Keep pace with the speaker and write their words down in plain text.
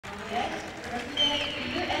Next, representing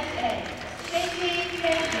the USA, Stacey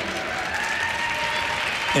Pensgen.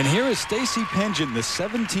 And here is Stacey Pensgen, the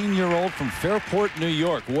 17-year-old from Fairport, New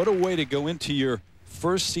York. What a way to go into your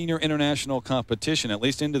first senior international competition, at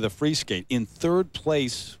least into the free skate, in third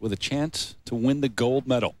place with a chance to win the gold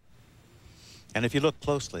medal. And if you look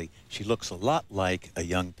closely, she looks a lot like a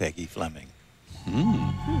young Peggy Fleming.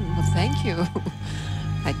 Well, thank you.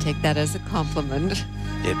 I take that as a compliment.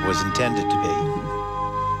 It was intended to be.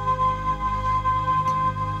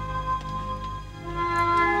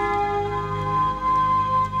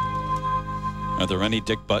 Are there any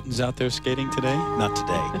Dick Buttons out there skating today? Not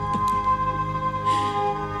today.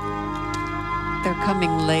 They're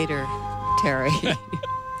coming later, Terry.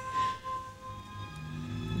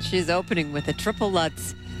 She's opening with a triple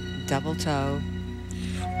Lutz double toe.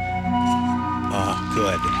 Oh,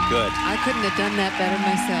 good, good. I couldn't have done that better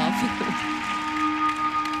myself.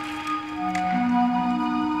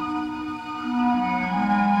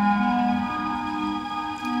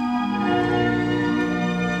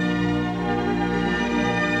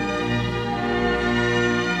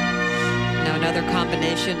 Another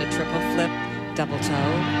combination, a triple flip, double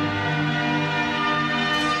toe.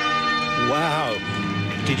 Wow.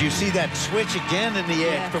 Did you see that switch again in the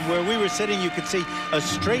edge? Yes. From where we were sitting, you could see a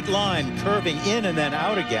straight line curving in and then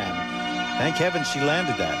out again. Thank heaven she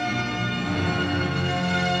landed that.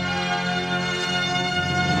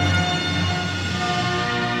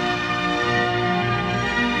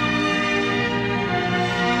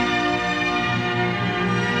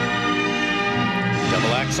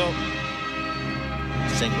 Double axel.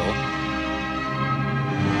 Single.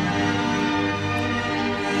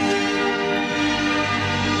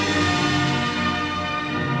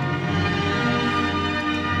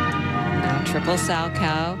 Now triple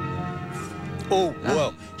Salchow. Oh,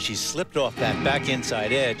 whoa. She slipped off that back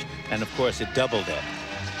inside edge, and of course it doubled it.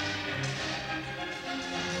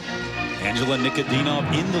 Angela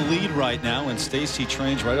Nikodinov in the lead right now, and Stacey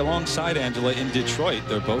trains right alongside Angela in Detroit.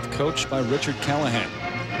 They're both coached by Richard Callahan.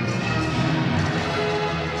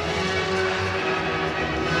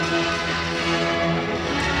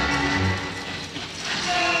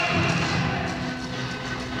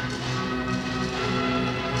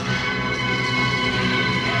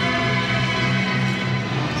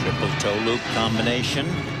 Toe loop combination.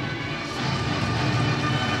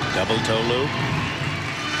 Double toe loop.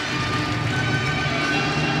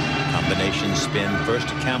 Combination spin. First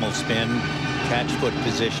a camel spin. Catch foot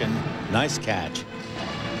position. Nice catch.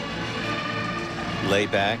 Lay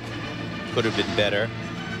back. Could have been better.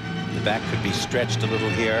 The back could be stretched a little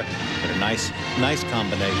here, but a nice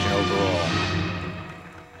combination overall.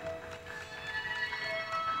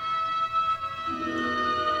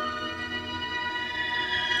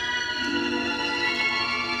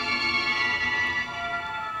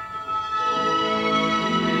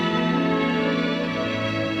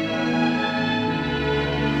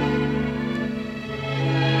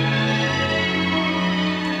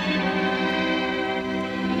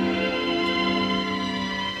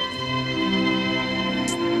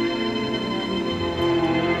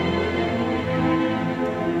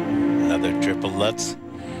 Triple Lutz.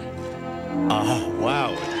 Oh,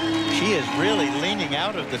 wow. She is really leaning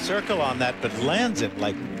out of the circle on that, but lands it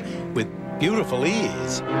like with beautiful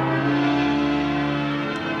ease.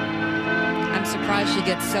 I'm surprised she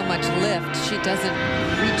gets so much lift. She doesn't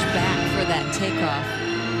reach back for that takeoff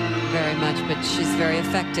very much, but she's very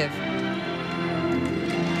effective.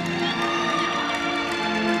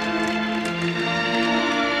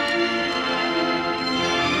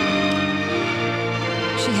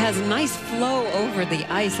 Has nice flow over the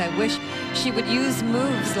ice. I wish she would use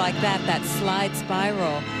moves like that slide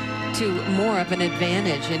spiral, to more of an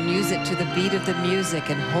advantage and use it to the beat of the music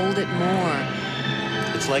and hold it more.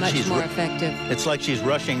 It's like much more effective. It's like she's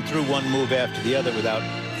rushing through one move after the other without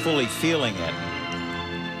fully feeling it.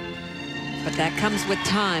 But that comes with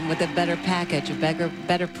time, with a better package, a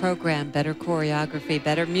better program, better choreography,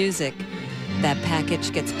 better music. That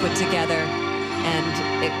package gets put together,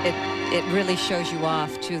 and it really shows you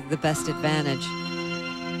off to the best advantage.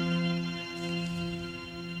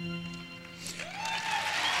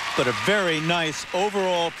 But a very nice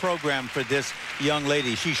overall program for this young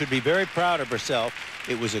lady. She should be very proud of herself.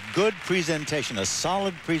 It was a good presentation, a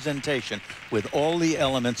solid presentation with all the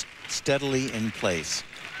elements steadily in place.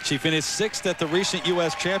 She finished 6th at the recent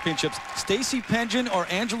U.S. Championships. Stacey Pensgen or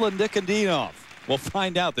Angela Nikodinov? We'll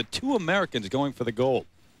find out. The two Americans going for the gold.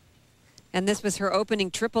 And this was her opening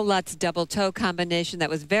triple Lutz double toe combination that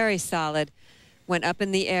was very solid. Went up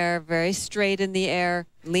in the air, very straight in the air,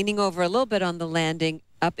 leaning over a little bit on the landing,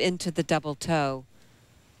 up into the double toe.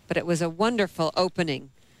 But it was a wonderful opening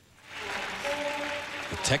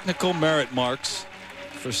The technical merit marks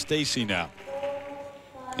for Stacey now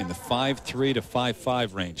in the 5.3 to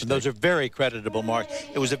 5.5 range. And those are very creditable marks.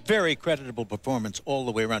 It was a very creditable performance all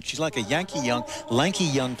the way around. She's like a lanky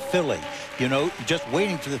young filly, you know, just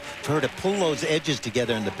waiting for her to pull those edges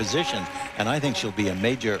together in the position. And I think she'll be a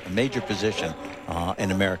major position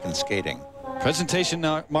in American skating. Presentation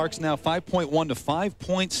marks now 5.1 to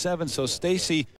 5.7. So Stacey